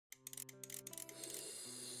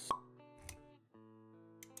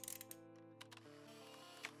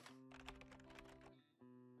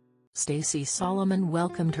Stacey Solomon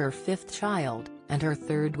welcomed her fifth child, and her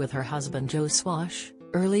third with her husband Joe Swash,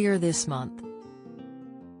 earlier this month.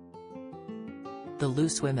 The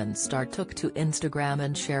Loose Women star took to Instagram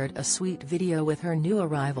and shared a sweet video with her new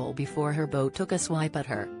arrival before her beau took a swipe at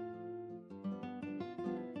her.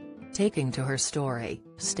 Taking to her story,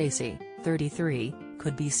 Stacey, 33,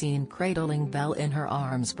 could be seen cradling Belle in her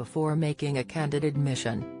arms before making a candid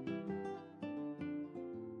admission.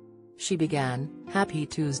 She began, "Happy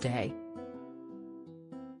Tuesday.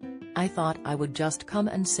 I thought I would just come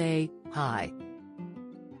and say, hi.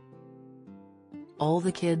 All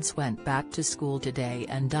the kids went back to school today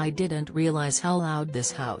and I didn't realize how loud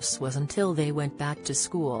this house was until they went back to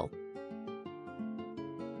school."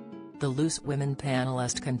 The Loose Women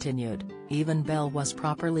panelist continued, "Even Belle was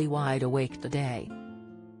properly wide awake today.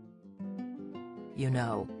 You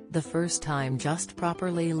know, the first time just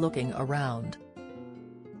properly looking around.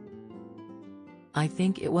 I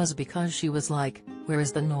think it was because she was like, where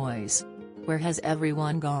is the noise? Where has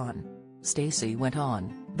everyone gone?" Stacey went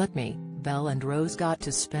on, "But me, Belle and Rose got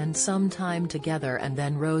to spend some time together and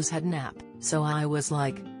then Rose had nap, so I was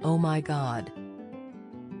like, oh my god.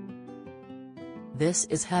 This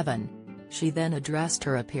is heaven." She then addressed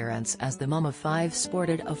her appearance as the mum of five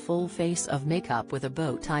sported a full face of makeup with a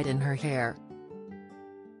bow tied in her hair.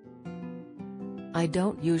 "I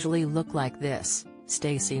don't usually look like this,"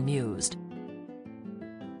 Stacey mused.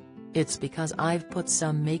 "It's because I've put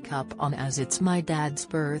some makeup on as it's my dad's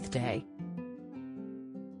birthday."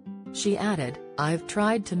 She added, "I've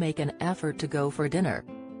tried to make an effort to go for dinner.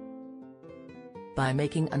 By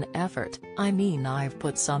making an effort, I mean I've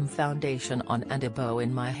put some foundation on and a bow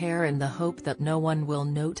in my hair in the hope that no one will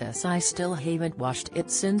notice I still haven't washed it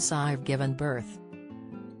since I've given birth."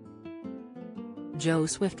 Joe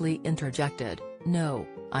swiftly interjected, "No,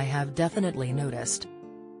 I have definitely noticed."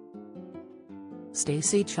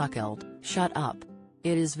 Stacey chuckled, "Shut up.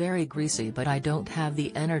 It is very greasy but I don't have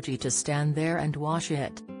the energy to stand there and wash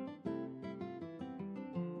it."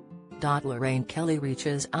 Lorraine Kelly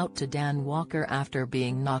reaches out to Dan Walker after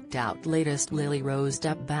being knocked out. Latest Lily Rose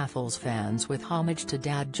Depp baffles fans with homage to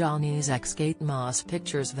Dad Johnny's ex. Kate Moss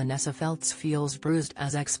pictures. Vanessa Feltz feels bruised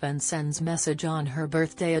as ex-fan sends message on her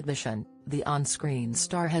birthday admission. The on-screen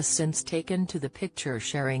star has since taken to the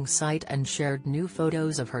picture-sharing site and shared new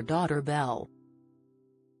photos of her daughter Belle.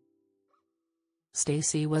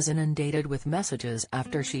 Stacey was inundated with messages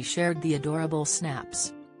after she shared the adorable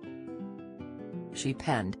snaps. She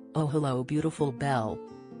penned, "Oh hello beautiful Belle.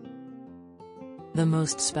 The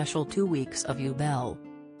most special 2 weeks of you Belle.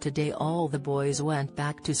 Today all the boys went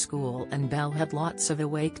back to school and Belle had lots of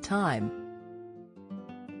awake time.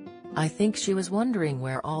 I think she was wondering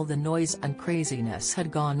where all the noise and craziness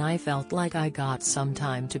had gone. I felt like I got some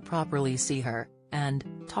time to properly see her, and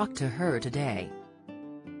talk to her today.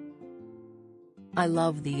 I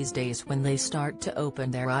love these days when they start to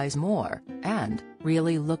open their eyes more, and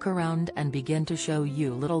really look around and begin to show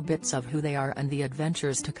you little bits of who they are and the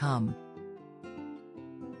adventures to come."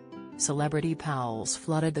 Celebrity pals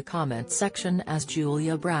flooded the comment section as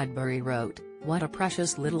Julia Bradbury wrote, "What a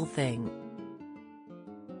precious little thing.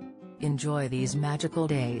 Enjoy these magical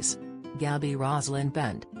days. Gabby Roslyn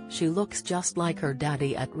Bent, she looks just like her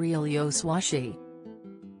daddy at Real Joe Swashy."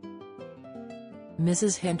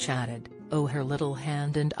 Mrs. Hinch added, "Oh her little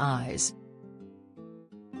hand and eyes.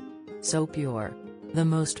 So pure. The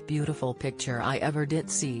most beautiful picture I ever did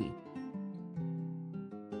see."